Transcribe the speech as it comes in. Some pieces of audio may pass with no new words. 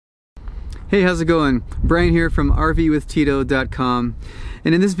Hey, how's it going? Brian here from RVWITHTITO.com,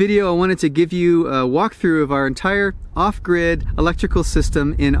 and in this video I wanted to give you a walkthrough of our entire off-grid electrical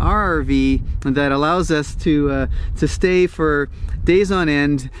system in our RV that allows us to stay for days on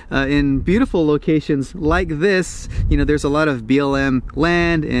end in beautiful locations like this. You know, there's a lot of BLM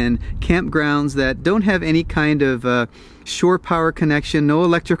land and campgrounds that don't have any kind of shore power connection, no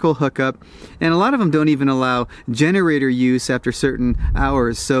electrical hookup, and a lot of them don't even allow generator use after certain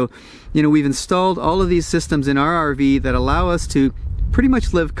hours. So, you know, we've installed all of these systems in our RV that allow us to pretty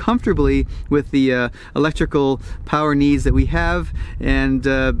much live comfortably with the electrical power needs that we have, and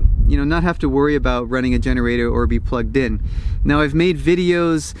you know, not have to worry about running a generator or be plugged in. Now, I've made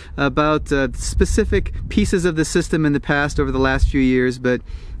videos about specific pieces of the system in the past over the last few years, but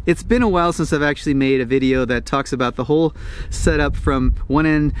it's been a while since I've actually made a video that talks about the whole setup from one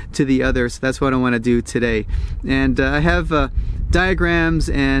end to the other, so that's what I want to do today. And I have diagrams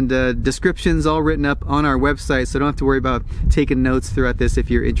and descriptions all written up on our website, so don't have to worry about taking notes throughout this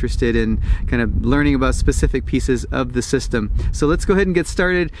if you're interested in kind of learning about specific pieces of the system. So let's go ahead and get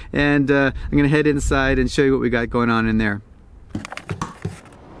started, and I'm going to head inside and show you what we got going on in there.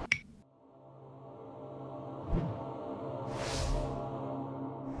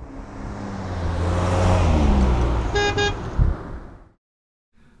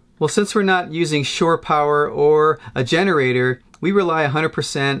 Well, since we're not using shore power or a generator, we rely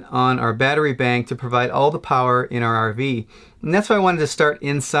 100% on our battery bank to provide all the power in our RV. And that's why I wanted to start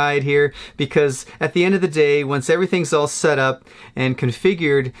inside here, because at the end of the day, once everything's all set up and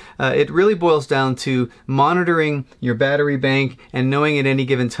configured, it really boils down to monitoring your battery bank and knowing at any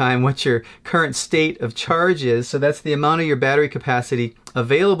given time what your current state of charge is. So that's the amount of your battery capacity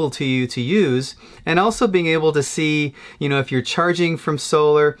available to you to use, and also being able to see, you know, if you're charging from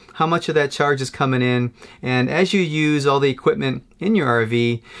solar, how much of that charge is coming in. And as you use all the equipment in your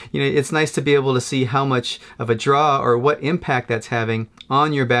RV, you know, it's nice to be able to see how much of a draw or what impact that's having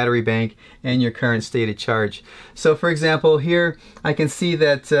on your battery bank and your current state of charge. So for example, here I can see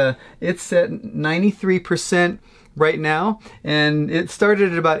that it's at 93% right now, and it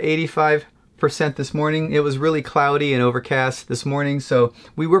started at about 85% this morning. It was really cloudy and overcast this morning, so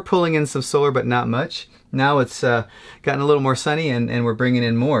we were pulling in some solar, but not much. Now it's gotten a little more sunny, and we're bringing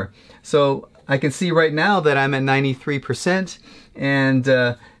in more. So I can see right now that I'm at 93%,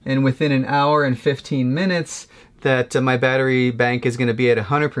 and within an hour and 15 minutes that my battery bank is going to be at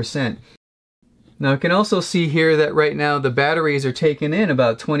 100%. Now I can also see here that right now the batteries are taking in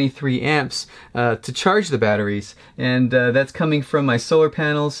about 23 amps to charge the batteries, and that's coming from my solar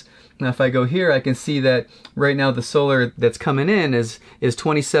panels. Now if I go here, I can see that right now the solar that's coming in is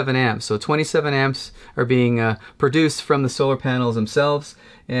 27 amps. So 27 amps are being produced from the solar panels themselves,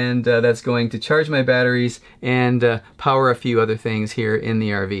 and that's going to charge my batteries and power a few other things here in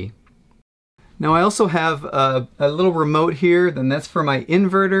the RV. Now I also have a little remote here, and that's for my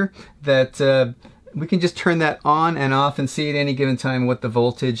inverter that we can just turn that on and off and see at any given time what the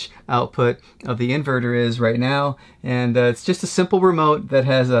voltage output of the inverter is right now. And it's just a simple remote that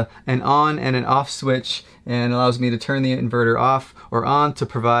has an on and an off switch, and allows me to turn the inverter off or on to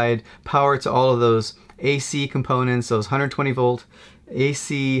provide power to all of those AC components, those 120 volt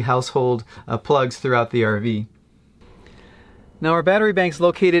AC household plugs throughout the RV. Now our battery bank's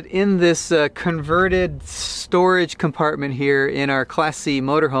located in this converted storage compartment here in our Class C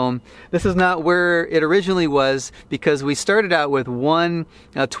motorhome. This is not where it originally was, because we started out with one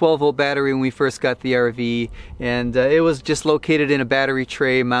 12 volt battery when we first got the RV, and it was just located in a battery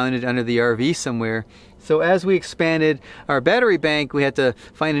tray mounted under the RV somewhere. So as we expanded our battery bank, we had to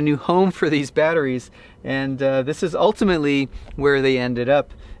find a new home for these batteries, and this is ultimately where they ended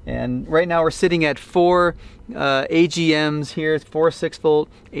up. And right now we're sitting at 4 AGMs here, 4 6-volt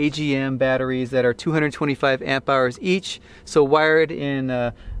AGM batteries that are 225 amp hours each, so wired in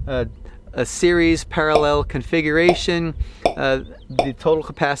a series parallel configuration. The total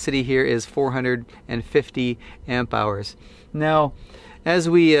capacity here is 450 amp hours. Now, as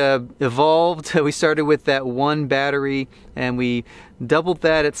we evolved, we started with that one battery, and we doubled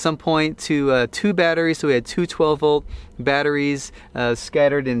that at some point to 2 batteries. So we had 2 12-volt batteries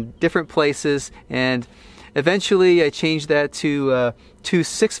scattered in different places, and eventually I changed that to 2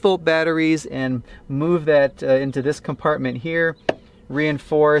 6-volt batteries and moved that into this compartment here,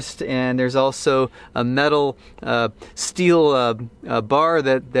 reinforced, and there's also a metal steel bar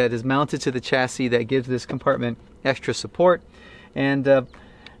that is mounted to the chassis that gives this compartment extra support. And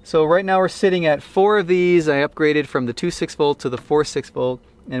so right now we're sitting at 4 of these. I upgraded from the 2 6-volt to the 4 6-volt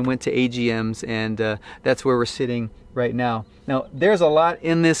and went to AGMs, and that's where we're sitting right now. Now there's a lot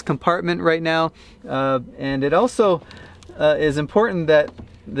in this compartment right now, and it also is important that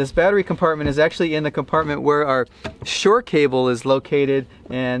this battery compartment is actually in the compartment where our shore cable is located,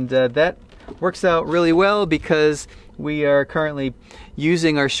 and that works out really well because we are currently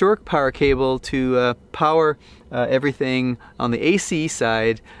using our shore power cable to power everything on the AC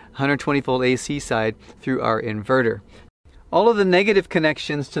side, 120 volt AC side, through our inverter. All of the negative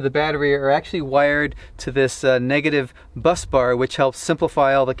connections to the battery are actually wired to this negative bus bar, which helps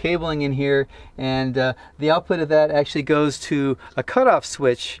simplify all the cabling in here, and the output of that actually goes to a cutoff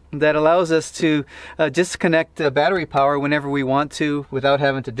switch that allows us to disconnect battery power whenever we want to without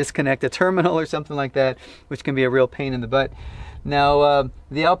having to disconnect a terminal or something like that, which can be a real pain in the butt. Now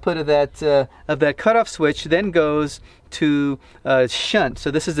the output of that cutoff switch then goes to shunt.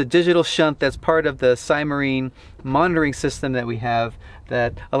 So this is a digital shunt that's part of the Cymarine monitoring system that we have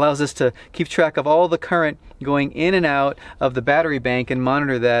that allows us to keep track of all the current going in and out of the battery bank and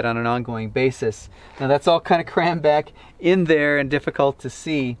monitor that on an ongoing basis. Now that's all kind of crammed back in there and difficult to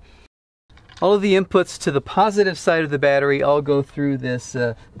see. All of the inputs to the positive side of the battery all go through this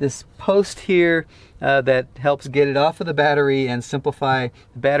this post here that helps get it off of the battery and simplify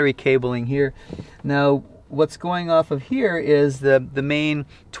the battery cabling here. Now what's going off of here is the main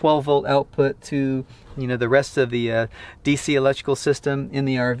 12 volt output to the rest of the DC electrical system in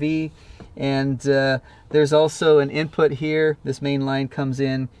the RV, and there's also an input here. This main line comes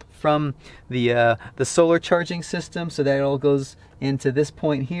in from the solar charging system, so that all goes into this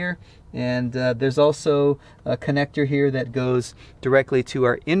point here. And there's also a connector here that goes directly to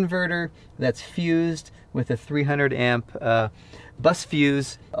our inverter that's fused with a 300 amp bus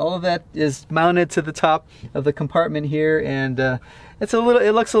fuse. All of that is mounted to the top of the compartment here, and it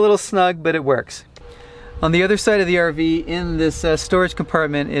looks a little snug, but it works. On the other side of the RV, in this storage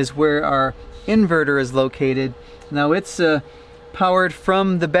compartment, is where our inverter is located. Now it's powered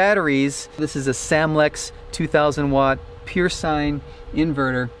from the batteries. This is a Samlex 2000 watt pure sine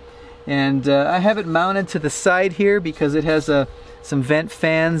inverter, and I have it mounted to the side here because it has some vent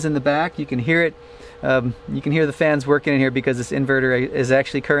fans in the back. You can hear it. You can hear the fans working in here because this inverter is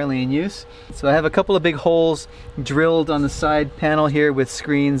actually currently in use. So I have a couple of big holes drilled on the side panel here with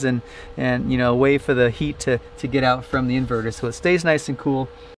screens and a way for the heat to get out from the inverter, so it stays nice and cool.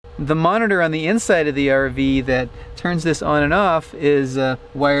 The monitor on the inside of the RV that turns this on and off is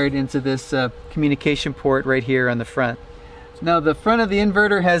wired into this communication port right here on the front. Now the front of the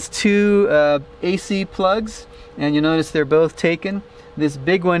inverter has two AC plugs, and you'll notice they're both taken. This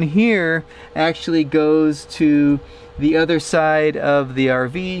big one here actually goes to the other side of the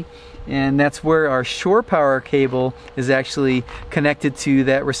RV, and that's where our shore power cable is actually connected to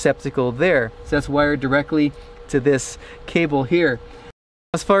that receptacle there. So that's wired directly to this cable here.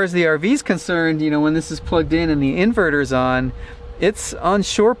 As far as the RV is concerned, when this is plugged in and the inverter's on, it's on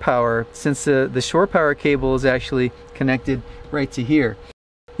shore power, since the shore power cable is actually connected right to here.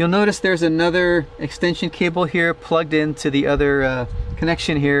 You'll notice there's another extension cable here plugged into the other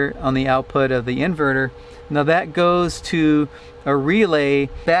connection here on the output of the inverter. Now that goes to a relay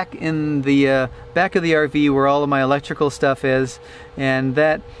back in the back of the RV where all of my electrical stuff is, and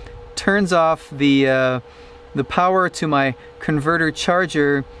that turns off the power to my converter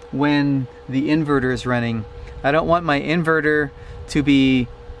charger when the inverter is running. I don't want my inverter to be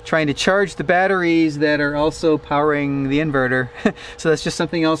trying to charge the batteries that are also powering the inverter. So that's just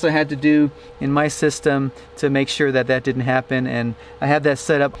something else I had to do in my system to make sure that that didn't happen, and I have that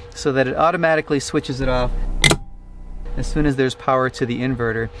set up so that it automatically switches it off as soon as there's power to the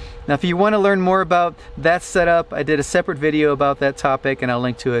inverter. Now if you want to learn more about that setup, I did a separate video about that topic and I'll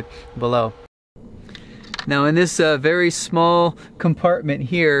link to it below. Now in this very small compartment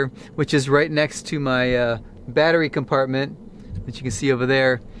here, which is right next to my battery compartment that you can see over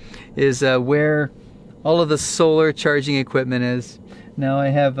there, is where all of the solar charging equipment is. Now I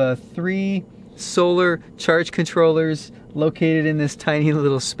have 3 solar charge controllers located in this tiny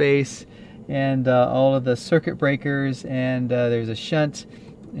little space, and all of the circuit breakers, and there's a shunt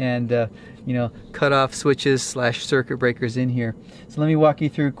and cutoff switches / circuit breakers in here. So let me walk you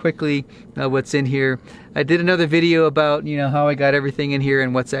through quickly what's in here. I did another video about how I got everything in here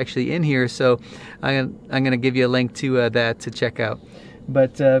and what's actually in here, so I'm going to give you a link to that to check out.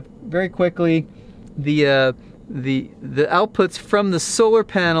 But very quickly, the outputs from the solar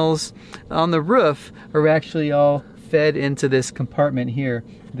panels on the roof are actually all fed into this compartment here.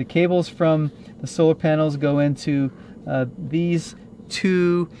 The cables from the solar panels go into these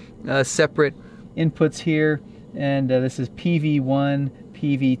 2 separate inputs here, and this is PV1,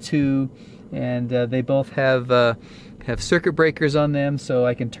 PV2, and they both have circuit breakers on them, so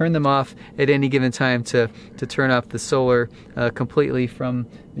I can turn them off at any given time to turn off the solar completely from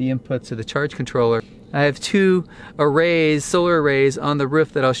the inputs of the charge controller. I have two arrays, solar arrays on the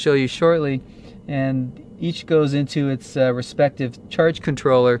roof that I'll show you shortly, and each goes into its respective charge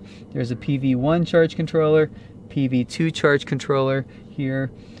controller. There's a PV1 charge controller, PV2 charge controller here,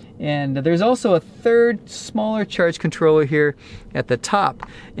 and there's also a third smaller charge controller here at the top.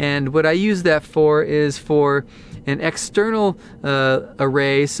 And what I use that for is for an external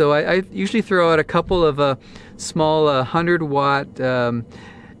array. So I usually throw out a couple of small 100-watt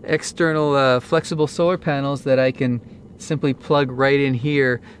external flexible solar panels that I can simply plug right in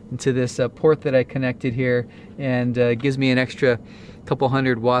here into this port that I connected here, and gives me an extra couple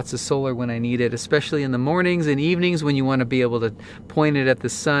 100 watts of solar when I need it, especially in the mornings and evenings when you want to be able to point it at the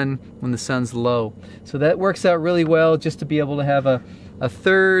sun when the sun's low. So that works out really well, just to be able to have a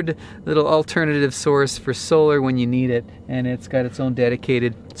third little alternative source for solar when you need it, and it's got its own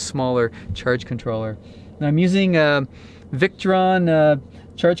dedicated smaller charge controller. Now I'm using Victron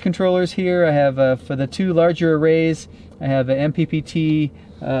charge controllers here. I have for the two larger arrays, I have an MPPT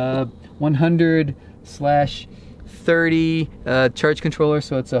 100/30 charge controller,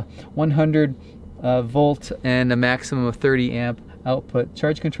 so it's a 100 volt and a maximum of 30 amp output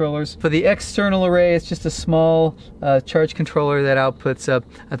charge controllers. For the external array, it's just a small charge controller that outputs up,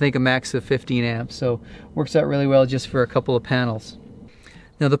 I think, a max of 15 amps, so works out really well just for a couple of panels.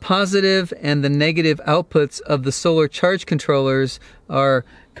 Now the positive and the negative outputs of the solar charge controllers are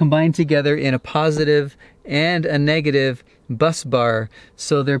combined together in a positive and a negative bus bar.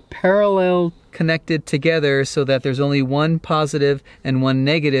 So they're parallel connected together so that there's only one positive and one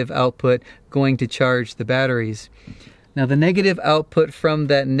negative output going to charge the batteries. Now the negative output from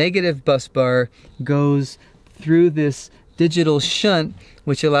that negative bus bar goes through this digital shunt,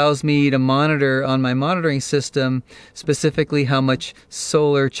 which allows me to monitor on my monitoring system specifically how much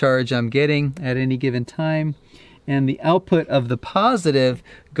solar charge I'm getting at any given time. And the output of the positive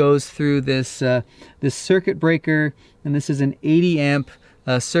goes through this this circuit breaker, and this is an 80 amp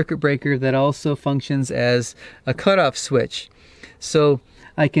circuit breaker that also functions as a cutoff switch. So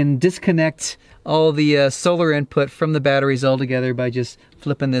I can disconnect all the solar input from the batteries altogether by just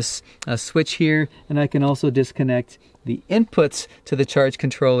flipping this switch here, and I can also disconnect the inputs to the charge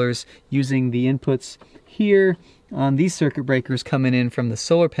controllers using the inputs here on these circuit breakers coming in from the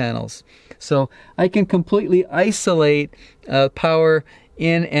solar panels. So I can completely isolate power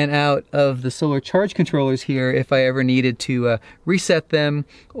in and out of the solar charge controllers here if I ever needed to reset them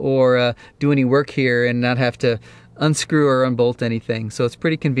or do any work here and not have to unscrew or unbolt anything. So it's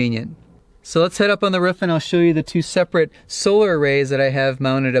pretty convenient. So let's head up on the roof and I'll show you the two separate solar arrays that I have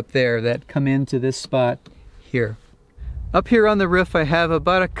mounted up there that come into this spot here. Up here on the roof I have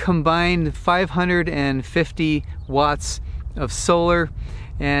about a combined 550 watts of solar,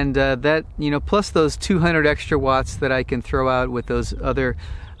 and that, you know, plus those 200 extra watts that I can throw out with those other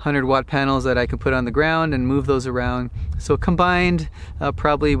 100-watt panels that I can put on the ground and move those around. So combined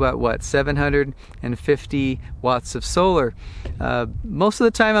probably about what, 750 watts of solar. Most of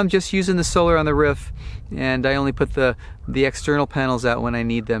the time I'm just using the solar on the roof, and I only put the external panels out when I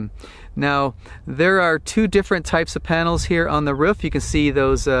need them. Now there are two different types of panels here on the roof. You can see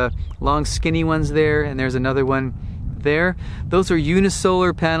those long skinny ones there, and there's another one there. Those are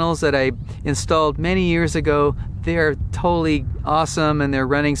unisolar panels that I installed many years ago. They're totally awesome and they're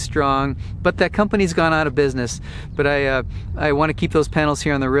running strong, but that company's gone out of business. But I want to keep those panels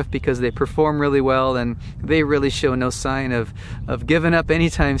here on the roof because they perform really well and they really show no sign of giving up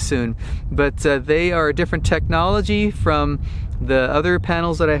anytime soon. But they are a different technology from the other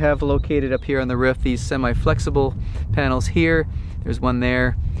panels that I have located up here on the roof, these semi-flexible panels here. There's one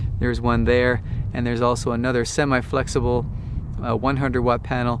there, there's one there, and there's also another semi-flexible 100-watt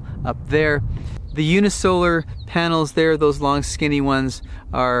panel up there. The unisolar panels there, those long skinny ones,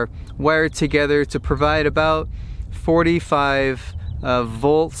 are wired together to provide about 45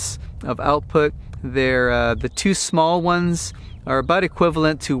 volts of output. They're the two small ones are about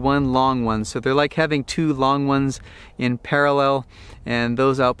equivalent to one long one, so they're like having two long ones in parallel, and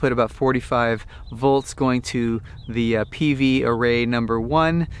those output about 45 volts going to the PV array number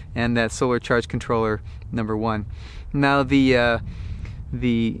 1 and that solar charge controller number 1. Now these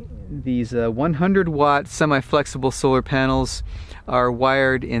 100-watt semi-flexible solar panels are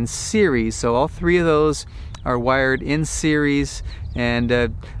wired in series, so all three of those are wired in series and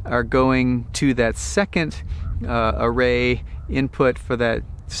are going to that second array input for that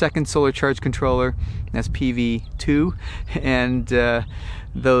second solar charge controller. That's PV2, and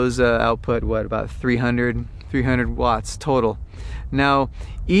those output what, about 300 watts total. Now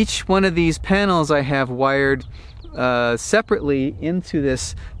each one of these panels I have wired separately into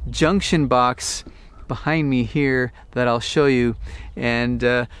this junction box behind me here that I'll show you.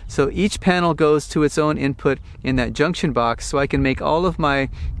 And so each panel goes to its own input in that junction box, so I can make all of my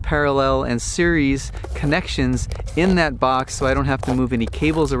parallel and series connections in that box, so I don't have to move any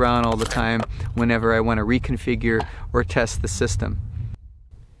cables around all the time whenever I want to reconfigure or test the system.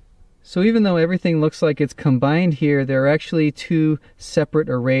 So even though everything looks like it's combined here, there are actually two separate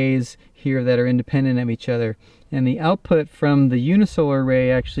arrays here that are independent of each other. And the output from the unisolar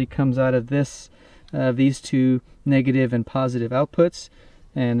array actually comes out of these two negative and positive outputs,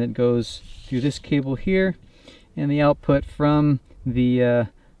 and it goes through this cable here. And the output from the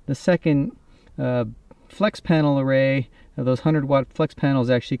second flex panel array, those 100-watt flex panels,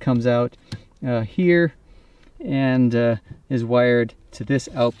 actually comes out here and is wired to this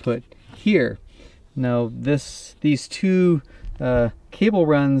output here. Now these two cable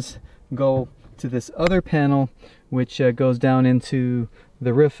runs go to this other panel, which goes down into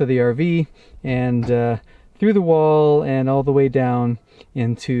the roof of the RV and through the wall and all the way down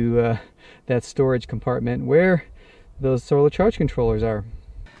into that storage compartment where those solar charge controllers are.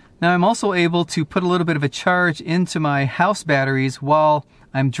 Now I'm also able to put a little bit of a charge into my house batteries while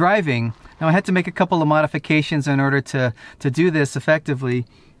I'm driving. Now I had to make a couple of modifications in order to do this effectively.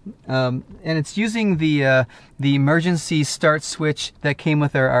 And it's using the emergency start switch that came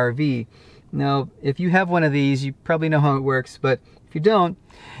with our RV. Now, if you have one of these, you probably know how it works, but if you don't,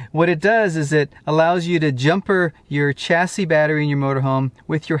 what it does is it allows you to jumper your chassis battery in your motorhome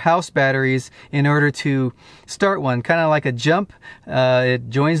with your house batteries in order to start one, kind of like a jump. It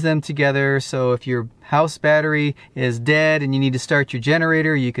joins them together, so if your house battery is dead and you need to start your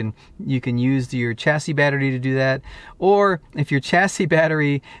generator, you can use your chassis battery to do that. Or if your chassis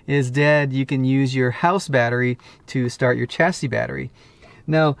battery is dead, you can use your house battery to start your chassis battery.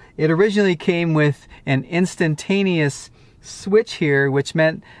 Now, it originally came with an instantaneous switch here, which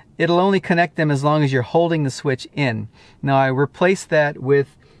meant it'll only connect them as long as you're holding the switch in. Now, I replaced that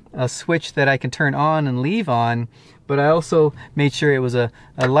with a switch that I can turn on and leave on, but I also made sure it was a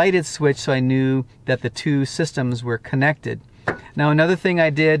lighted switch so I knew that the two systems were connected. Now, another thing I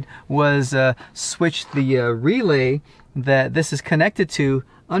did was switch the relay that this is connected to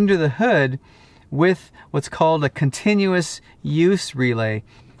under the hood with what's called a continuous use relay.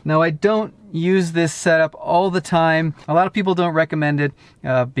 Now, I don't use this setup all the time. A lot of people don't recommend it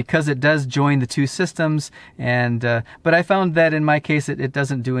because it does join the two systems, and but I found that in my case it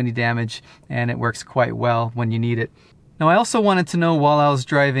doesn't do any damage and it works quite well when you need it. Now, I also wanted to know while I was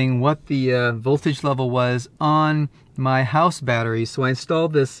driving what the voltage level was on my house battery, so I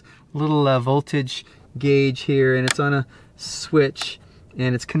installed this little voltage gauge here, and it's on a switch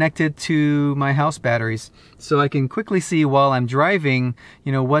and it's connected to my house batteries, so I can quickly see while I'm driving,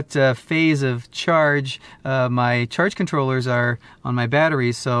 you know, what phase of charge my charge controllers are on my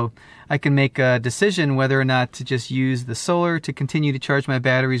batteries, so I can make a decision whether or not to just use the solar to continue to charge my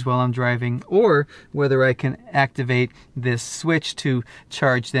batteries while I'm driving, or whether I can activate this switch to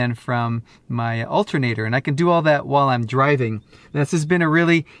charge then from my alternator. And I can do all that while I'm driving. This has been a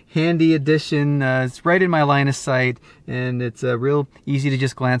really handy addition. It's right in my line of sight, and it's real easy to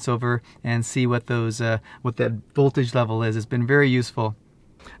just glance over and see what that voltage level is. It's been very useful.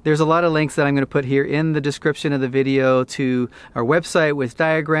 There's a lot of links that I'm going to put here in the description of the video to our website with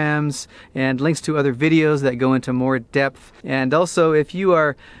diagrams and links to other videos that go into more depth. And also, if you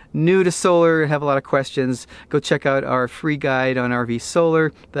are new to solar and have a lot of questions, go check out our free guide on RV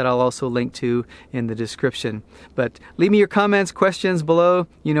solar that I'll also link to in the description. But leave me your comments, questions below.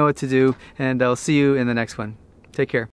 You know what to do, and I'll see you in the next one. Take care.